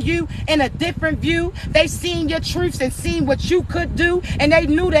viewing you in a different view. They seen your truths and seen what you could do, and they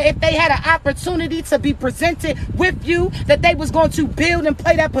knew that if they had an opportunity to be presented with you, that they was going to build and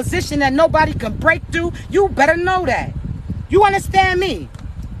play that position that nobody can break through. You better know that. You understand me?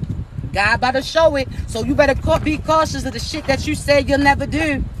 God about to show it, so you better be cautious of the shit that you say you'll never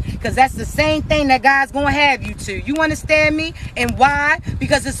do, because that's the same thing that God's going to have you to. You understand me? And why?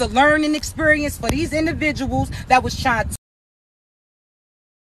 Because it's a learning experience for these individuals that was trying to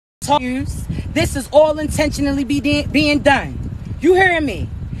talk you. This is all intentionally being done. You hearing me?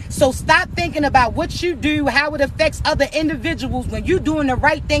 So stop thinking about what you do, how it affects other individuals. When you doing the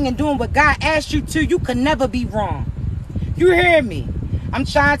right thing and doing what God asked you to, you can never be wrong. You hear me? I'm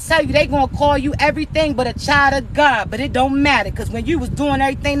trying to tell you, they gonna call you everything but a child of God, but it don't matter, because when you was doing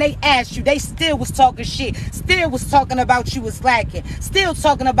everything they asked you, they still was talking shit, still was talking about you was lacking, still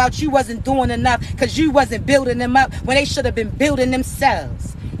talking about you wasn't doing enough because you wasn't building them up when they should have been building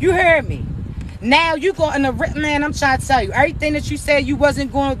themselves. You heard me? Now you going to, man, I'm trying to tell you, everything that you said you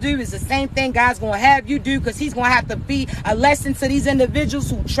wasn't going to do is the same thing God's going to have you do, because he's going to have to be a lesson to these individuals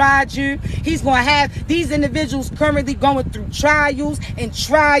who tried you. He's going to have these individuals currently going through trials and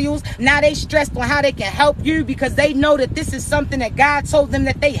trials. Now they stressed on how they can help you because they know that this is something that God told them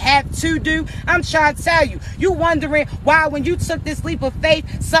that they have to do. I'm trying to tell you, you wondering why when you took this leap of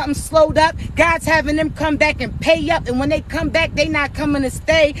faith, something slowed up. God's having them come back and pay up. And when they come back, they not coming to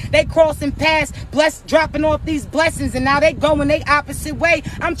stay. They crossing paths, dropping off these blessings, and now they going they opposite way.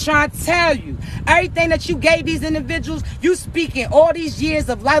 I'm trying to tell you, everything that you gave these individuals, you speaking all these years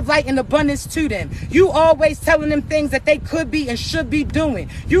of life, light, and abundance to them. You always telling them things that they could be and should be doing.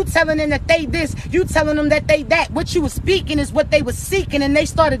 You telling them that they this, you telling them that they that. What you were speaking is what they were seeking, and they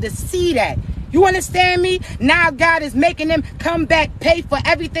started to see that. You understand me? Now God is making them come back, pay for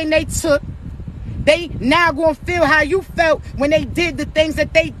everything they took. They now going to feel how you felt when they did the things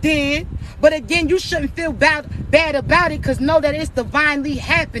that they did. But again, you shouldn't feel bad about it, because know that it's divinely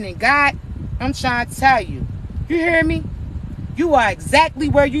happening, God. I'm trying to tell you. You hear me? You are exactly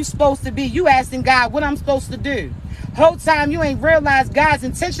where you're supposed to be. You asking God what I'm supposed to do. Whole time you ain't realized God's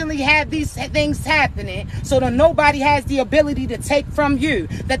intentionally had these things happening so that nobody has the ability to take from you.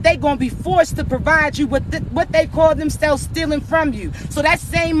 That they gonna be forced to provide you with what they call themselves stealing from you. So that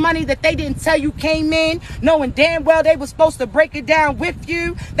same money that they didn't tell you came in, knowing damn well they were supposed to break it down with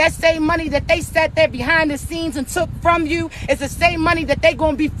you, that same money that they sat there behind the scenes and took from you is the same money that they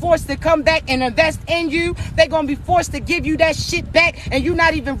gonna be forced to come back and invest in you. They gonna be forced to give you that shit back, and you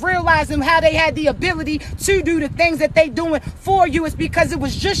not even realizing how they had the ability to do the things that they doing for you. Is because it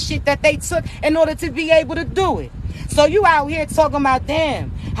was just shit that they took in order to be able to do it. So you out here talking about, damn,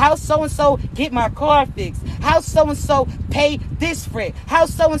 how so-and-so get my car fixed, how so-and-so pay this for it, how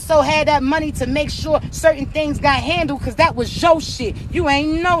so-and-so had that money to make sure certain things got handled because that was your shit. You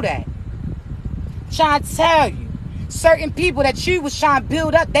ain't know that. Trying to tell you, certain people that you was trying to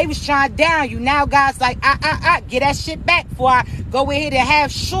build up, they was trying to down you. Now God's like, get that shit back before I go ahead and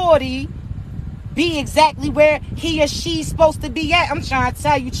have shorty be exactly where he or she's supposed to be at. I'm trying to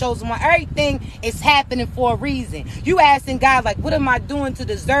tell you, chosen one, everything is happening for a reason. You asking God, like, what am I doing to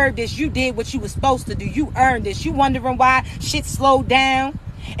deserve this? You did what you was supposed to do. You earned this. You wondering why shit slowed down?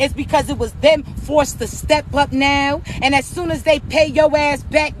 It's because it was them forced to step up now. And as soon as they pay your ass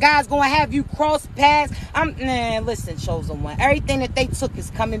back, God's going to have you cross paths. Listen, chosen one, everything that they took is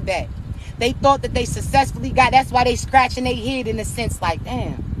coming back. They thought that they successfully got, that's why they scratching their head in a sense like,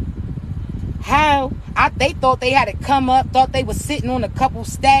 damn. How? They thought they had to come up, thought they was sitting on a couple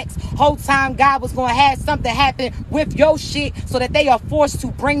stacks. Whole time God was going to have something happen with your shit so that they are forced to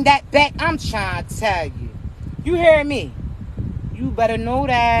bring that back. I'm trying to tell you. You hear me? You better know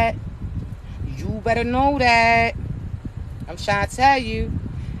that. You better know that. I'm trying to tell you.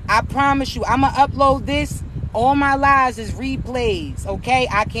 I promise you, I'm going to upload this. All my lives is replays, okay?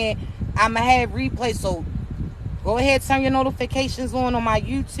 I'm going to have replays, so go ahead, turn your notifications on my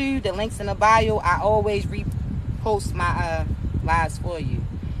YouTube. The link's in the bio. I always repost my lives for you.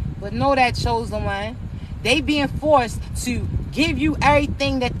 But know that, chosen one, they being forced to give you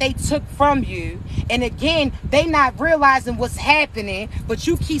everything that they took from you. And again, they not realizing what's happening, but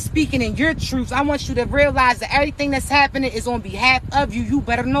you keep speaking in your truths. I want you to realize that everything that's happening is on behalf of you. You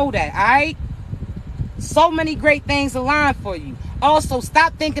better know that, all right? So many great things align for you. Also,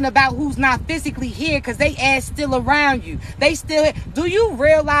 stop thinking about who's not physically here, because they ass still around you. They still here. Do you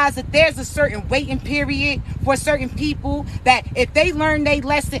realize that there's a certain waiting period for certain people, that if they learn their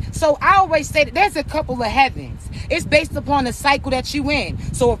lesson? So I always say that there's a couple of heavens. It's based upon the cycle that you in.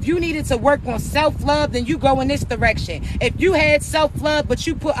 So if you needed to work on self-love, then you go in this direction. If you had self-love, but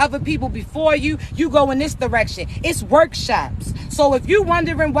you put other people before you, you go in this direction. It's workshops. So if you're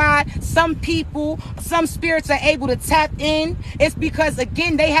wondering why some people, some spirits are able to tap in, it's because,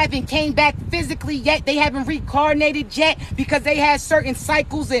 again, they haven't came back physically yet. They haven't reincarnated yet, because they had certain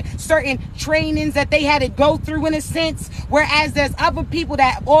cycles and certain trainings that they had to go through, in a sense. Whereas there's other people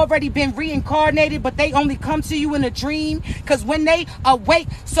that have already been reincarnated, but they only come to you in a dream, because when they awake,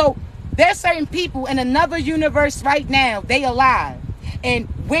 so there's certain people in another universe right now, they alive. And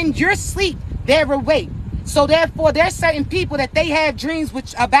when you're asleep, they're awake. So therefore, there's certain people that they have dreams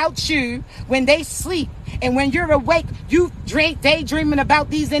about you when they sleep. And when you're awake, you daydreaming about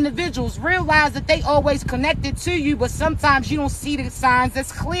these individuals. Realize that they always connected to you, but sometimes you don't see the signs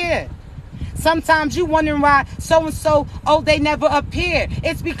that's clear. Sometimes you wondering why so-and-so, they never appear.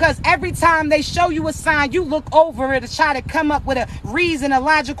 It's because every time they show you a sign, you look over it to try to come up with a reason, a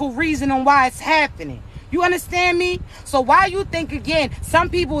logical reason on why it's happening. You understand me? So why you think, again, some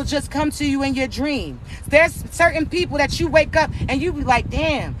people will just come to you in your dream. There's certain people that you wake up and you be like,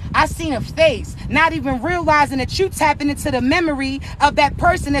 damn, I seen a face. Not even realizing that you tapping into the memory of that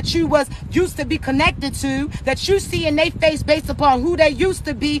person that you was used to be connected to, that you see in their face based upon who they used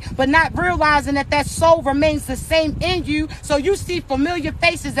to be, but not realizing that that soul remains the same in you. So you see familiar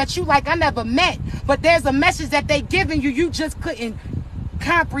faces that you like, I never met, but there's a message that they giving you, you just couldn't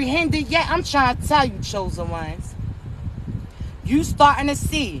comprehend it yet. I'm trying to tell you, chosen ones, you starting to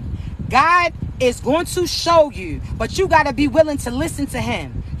see God is going to show you, but you got to be willing to listen to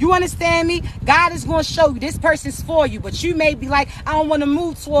him. You understand me? God is going to show you this person's for you, but you may be like, I don't want to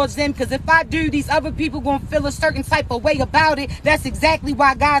move towards them because if I do, these other people going to feel a certain type of way about it. That's exactly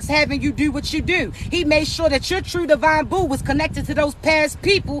why God's having you do what you do. He made sure that your true divine boo was connected to those past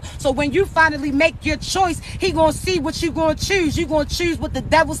people. So when you finally make your choice, he going to see what you going to choose. You going to choose what the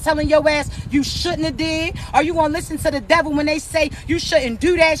devil's telling your ass you shouldn't have did. Or you going to listen to the devil when they say you shouldn't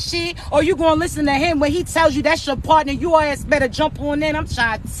do that shit. Or you going to listen to him when he tells you that's your partner. You ass better jump on in. I'm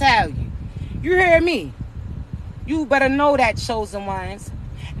trying to tell you. You hear me? You better know that, chosen ones.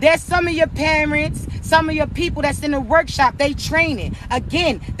 There's some of your parents, some of your people that's in the workshop, they training.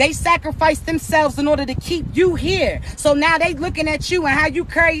 Again, they sacrifice themselves in order to keep you here. So now they looking at you and how you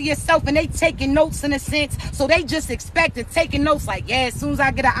carry yourself, and they taking notes in a sense. So they just expecting, taking notes like, yeah, as soon as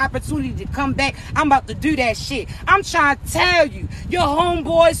I get an opportunity to come back, I'm about to do that shit. I'm trying to tell you, your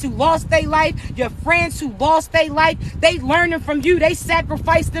homeboys who lost their life, your friends who lost their life, they learning from you. They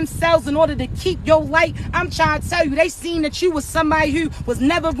sacrifice themselves in order to keep your light. I'm trying to tell you, they seen that you was somebody who was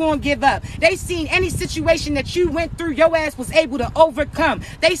never going to give up. They seen any situation that you went through, your ass was able to overcome.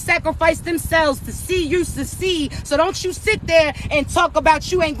 They sacrificed themselves to see you succeed. So don't you sit there and talk about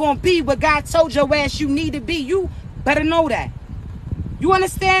you ain't going to be what God told your ass you need to be. You better know that. You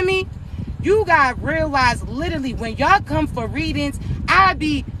understand me? You got to realize, literally, when y'all come for readings,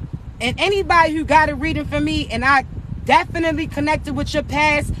 and anybody who got a reading for me, and I definitely connected with your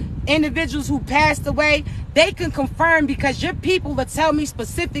past individuals who passed away, they can confirm, because your people will tell me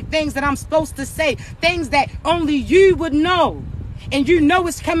specific things that I'm supposed to say, things that only you would know. And you know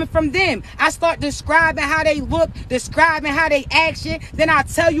it's coming from them. I start describing how they look, describing how they action. Then I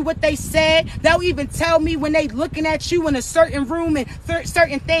tell you what they said. They'll even tell me when they looking at you in a certain room and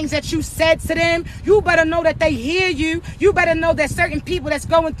certain things that you said to them. You better know that they hear you. You better know that certain people that's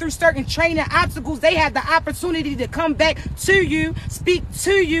going through certain training obstacles, they have the opportunity to come back to you, speak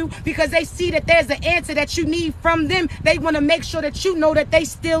to you, because they see that there's an answer that you need from them. They want to make sure that you know that they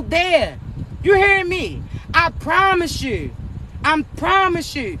still there. You hear me? I promise you. I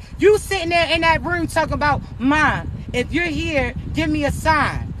promise you. You sitting there in that room talking about, Mom, if you're here, give me a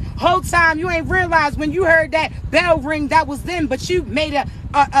sign. Whole time you ain't realized when you heard that bell ring that was them, but you made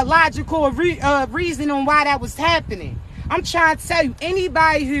a logical reason on why that was happening. I'm trying to tell you,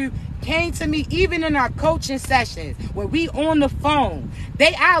 anybody who came to me, even in our coaching sessions, when we on the phone,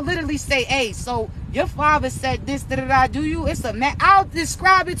 I'll literally say, hey, so your father said this, do you? It's a man. I'll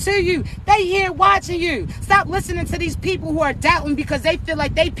describe it to you. They here watching you. Stop listening to these people who are doubting because they feel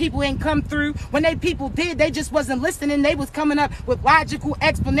like they people ain't come through. When they people did, they just wasn't listening. They was coming up with logical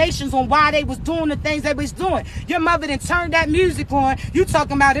explanations on why they was doing the things they was doing. Your mother done turned that music on. You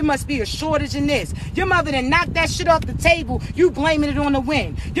talking about it must be a shortage in this. Your mother done knocked that shit off the table. You blaming it on the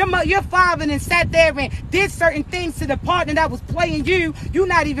wind. Your father done sat there and did certain things to the partner that was playing you. You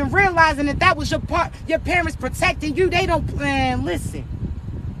not even realizing that was your parents protecting you. They don't plan. Listen,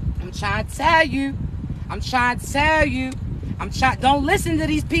 I'm trying to tell you. Don't listen to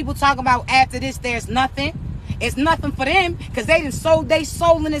these people talking about after this there's nothing. It's nothing for them because they done sold their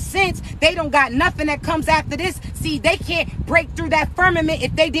soul in a sense. They don't got nothing that comes after this. See, they can't break through that firmament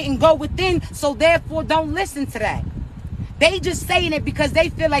if they didn't go within. So therefore, don't listen to that. They just saying it because they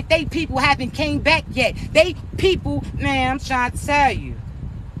feel like they people haven't came back yet. They people, man, I'm trying to tell you.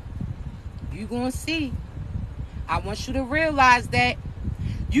 You gonna see. I want you to realize that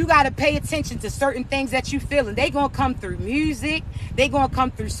you got to pay attention to certain things that you feel, and they gonna come through music. They gonna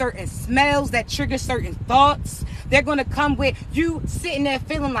come through certain smells that trigger certain thoughts. They're gonna come with you sitting there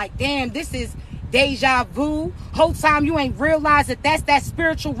feeling like, damn, this is deja vu. Whole time you ain't realized that's that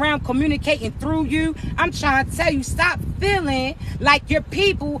spiritual realm communicating through you. I'm trying to tell you, stop feeling like your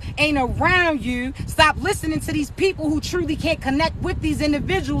people ain't around you. Stop listening to these people who truly can't connect with these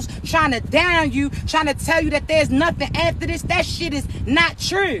individuals trying to down you, trying to tell you that there's nothing after this. That shit is not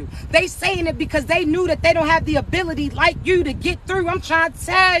true. They saying it because they knew that they don't have the ability like you to get through. I'm trying to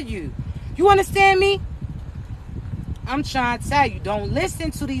tell you. You understand me? I'm trying to tell you, don't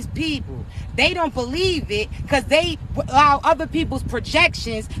listen to these people. They don't believe it because they allow other people's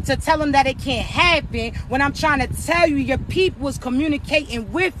projections to tell them that it can't happen, when I'm trying to tell you your people is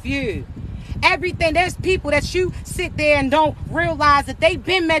communicating with you. Everything, there's people that you sit there and don't realize that they've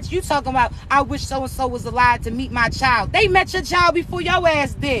been met. You talking about, I wish so-and-so was alive to meet my child. They met your child before your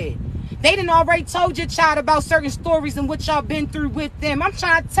ass did. They done already told your child about certain stories and what y'all been through with them. I'm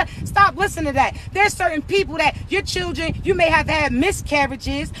trying to stop listening to that. There's certain people that your children, you may have had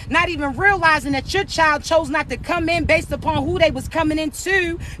miscarriages, not even realizing that your child chose not to come in based upon who they was coming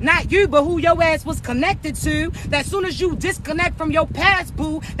into. Not you, but who your ass was connected to. That as soon as you disconnect from your past,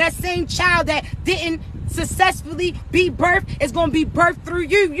 boo, that same child that didn't successfully be birthed is going to be birthed through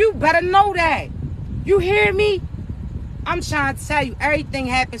you. You better know that. You hear me? I'm trying to tell you, everything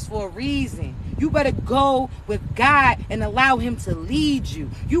happens for a reason. You better go with God and allow him to lead you.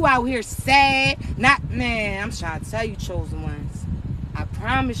 You out here sad, man, I'm trying to tell you, chosen ones. I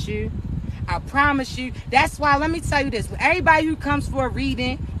promise you. I promise you. That's why, let me tell you this. Everybody who comes for a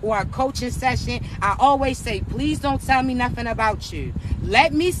reading or a coaching session, I always say, please don't tell me nothing about you.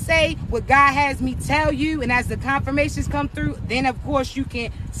 Let me say what God has me tell you, and as the confirmations come through, then of course you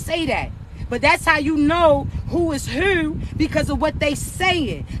can say that. But that's how you know who is who, because of what they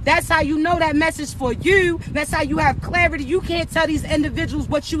saying. That's how you know that message for you. That's how you have clarity. You can't tell these individuals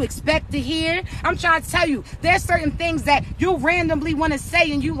what you expect to hear. I'm trying to tell you, there's certain things that you'll randomly want to say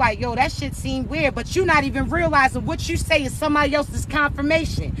and you like, yo, that shit seem weird, but you're not even realizing what you say is somebody else's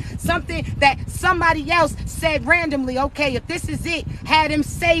confirmation. Something that somebody else said randomly. Okay, if this is it, had him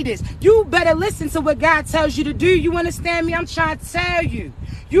say this. You better listen to what God tells you to do. You understand me? I'm trying to tell you.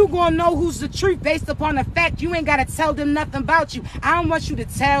 You gonna know who's the truth based upon the fact you ain't gotta tell them nothing about you. I don't want you to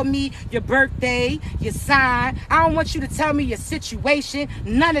tell me your birthday, your sign. I don't want you to tell me your situation.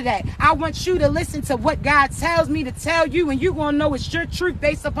 None of that. I want you to listen to what God tells me to tell you, and you gonna know it's your truth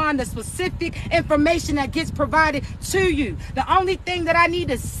based upon the specific information that gets provided to you. The only thing that I need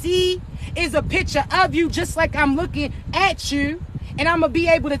to see is a picture of you, just like I'm looking at you. And I'm going to be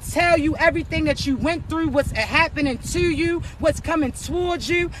able to tell you everything that you went through, what's happening to you, what's coming towards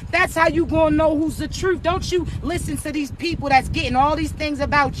you. That's how you going to know who's the truth. Don't you listen to these people that's getting all these things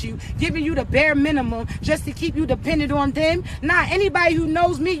about you, giving you the bare minimum just to keep you dependent on them. Nah, anybody who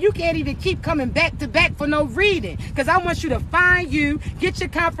knows me, you can't even keep coming back to back for no reading, because I want you to find you, get your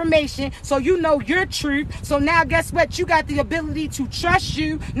confirmation so you know your truth. So now guess what? You got the ability to trust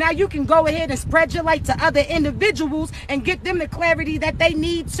you. Now you can go ahead and spread your light to other individuals and get them the clarity that they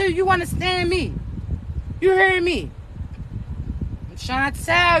need to. You understand me? You hear me? I'm trying to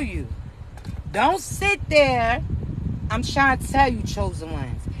tell you. Don't sit there. I'm trying to tell you, chosen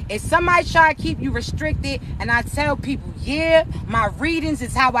ones. If somebody try to keep you restricted, and I tell people, yeah, my readings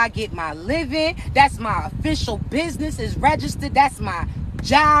is how I get my living. That's my official business, is registered. That's my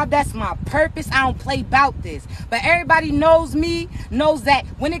job. That's my purpose. I don't play about this. But everybody knows me, knows that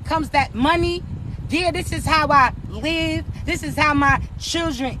when it comes to that money, yeah, this is how I live. This is how my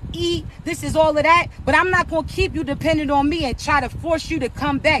children eat. This is all of that. But I'm not going to keep you dependent on me and try to force you to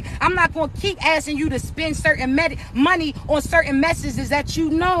come back. I'm not going to keep asking you to spend certain money on certain messages that you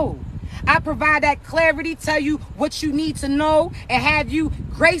know. I provide that clarity, tell you what you need to know, and have you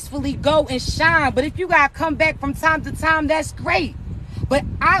gracefully go and shine. But if you got to come back from time to time, that's great. But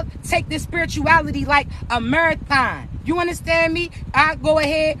I take this spirituality like a marathon. You understand me? I go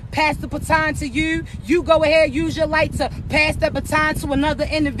ahead, pass the baton to you. You go ahead, use your light to pass that baton to another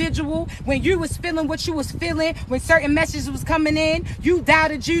individual. When you was feeling what you was feeling, when certain messages was coming in, you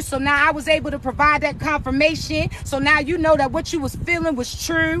doubted you. So now I was able to provide that confirmation. So now you know that what you was feeling was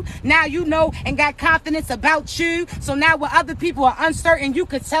true. Now you know and got confidence about you. So now when other people are uncertain, you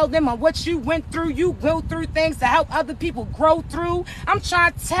could tell them on what you went through. You go through things to help other people grow through. I'm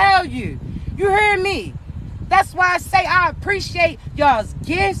trying to tell you. You hear me? That's why I say I appreciate y'all's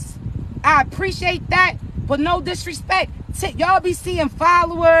gifts. I appreciate that. But no disrespect. Y'all be seeing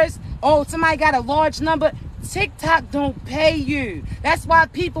followers. Oh, somebody got a large number. TikTok don't pay you. That's why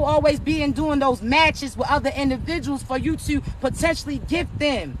people always be in doing those matches with other individuals for you to potentially gift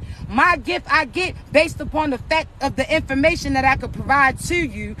them. My gift I get based upon the fact of the information that I could provide to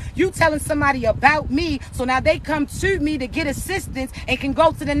you. You telling somebody about me, so now they come to me to get assistance and can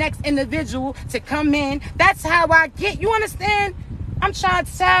go to the next individual to come in. That's how I get. You understand? I'm trying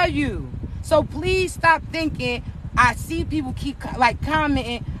to tell you. So please stop thinking. I see people keep like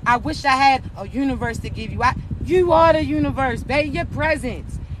commenting, I wish I had a universe to give you. You are the universe, baby. Your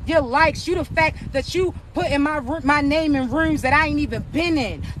presence, your likes, you the fact that you put in my name in rooms that I ain't even been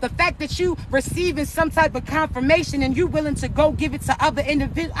in. The fact that you receiving some type of confirmation and you willing to go give it to other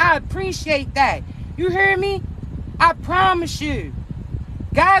individuals. I appreciate that. You hear me? I promise you.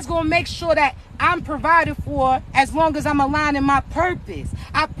 God's going to make sure that I'm provided for as long as I'm aligning my purpose.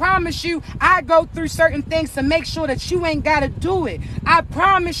 I promise you, I go through certain things to make sure that you ain't got to do it. I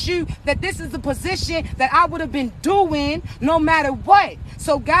promise you that this is the position that I would have been doing no matter what.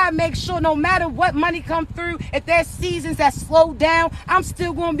 So God makes sure no matter what money come through, if there's seasons that slow down, I'm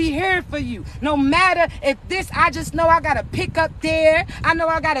still going to be here for you. No matter if this, I just know I got to pick up there. I know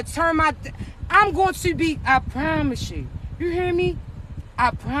I got to turn my, I'm going to be, I promise you. You hear me? I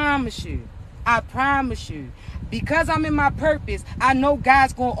promise you. I promise you. Because I'm in my purpose, I know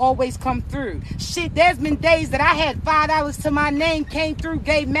God's going to always come through. Shit, there's been days that I had $5 to my name, came through,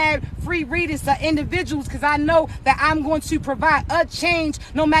 gave mad free readings to individuals because I know that I'm going to provide a change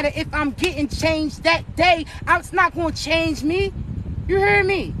no matter if I'm getting changed that day. It's not going to change me. You hear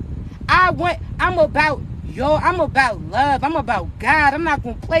me? I'm about love. I'm about God. I'm not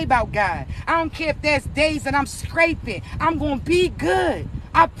going to play about God. I don't care if there's days that I'm scraping. I'm going to be good.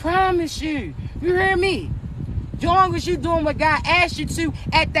 I promise you. You hear me? As long as you're doing what God asked you to,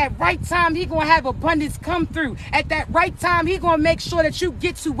 at that right time, He's going to have abundance come through. At that right time, He's going to make sure that you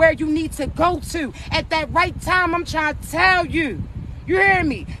get to where you need to go to. At that right time, I'm trying to tell you. You hear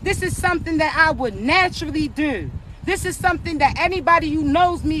me? This is something that I would naturally do. This is something that anybody who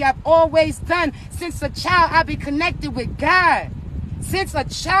knows me, I've always done. Since a child, I've been connected with God. Since a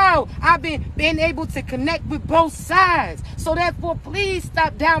child, I've been able to connect with both sides. So therefore, please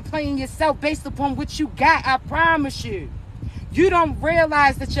stop downplaying yourself based upon what you got. I promise you. You don't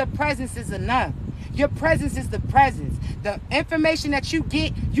realize that your presence is enough. Your presence is the presence. The information that you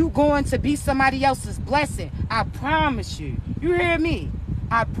get, you going to be somebody else's blessing. I promise you. You hear me?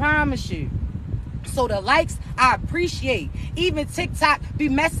 I promise you. So the likes, I appreciate. Even TikTok be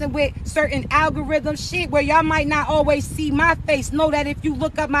messing with certain algorithm shit where y'all might not always see my face. Know that if you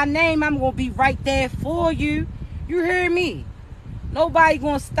look up my name, I'm going to be right there for you. You hear me? Nobody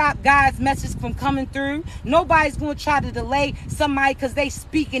going to stop God's message from coming through. Nobody's going to try to delay somebody because they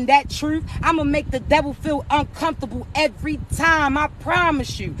speaking that truth. I'm going to make the devil feel uncomfortable every time. I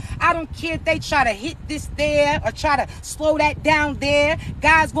promise you. I don't care if they try to hit this there or try to slow that down there.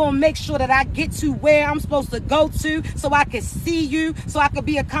 God's going to make sure that I get to where I'm supposed to go to so I can see you, so I can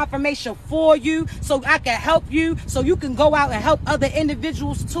be a confirmation for you, so I can help you, so you can go out and help other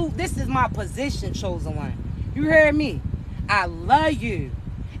individuals too. This is my position, chosen one. You hear me? I love you.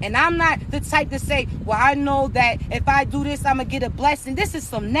 And I'm not the type to say, well, I know that if I do this, I'm going to get a blessing. This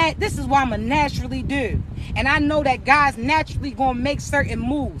is what I'm going to naturally do. And I know that God's naturally going to make certain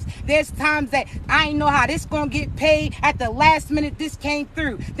moves. There's times that I ain't know how this going to get paid. At the last minute, this came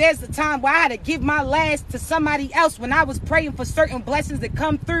through. There's a time where I had to give my last to somebody else when I was praying for certain blessings to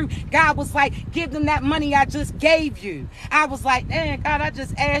come through. God was like, give them that money I just gave you. I was like, dang, God, I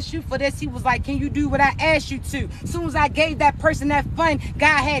just asked you for this. He was like, can you do what I asked you to? As soon as I gave that person that fund,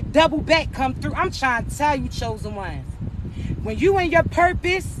 God had double back come through. I'm trying to tell you, chosen ones. When you in your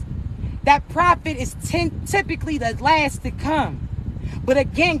purpose, that profit is typically the last to come. But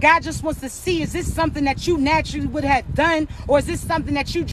again, God just wants to see, is this something that you naturally would have done, or is this something that you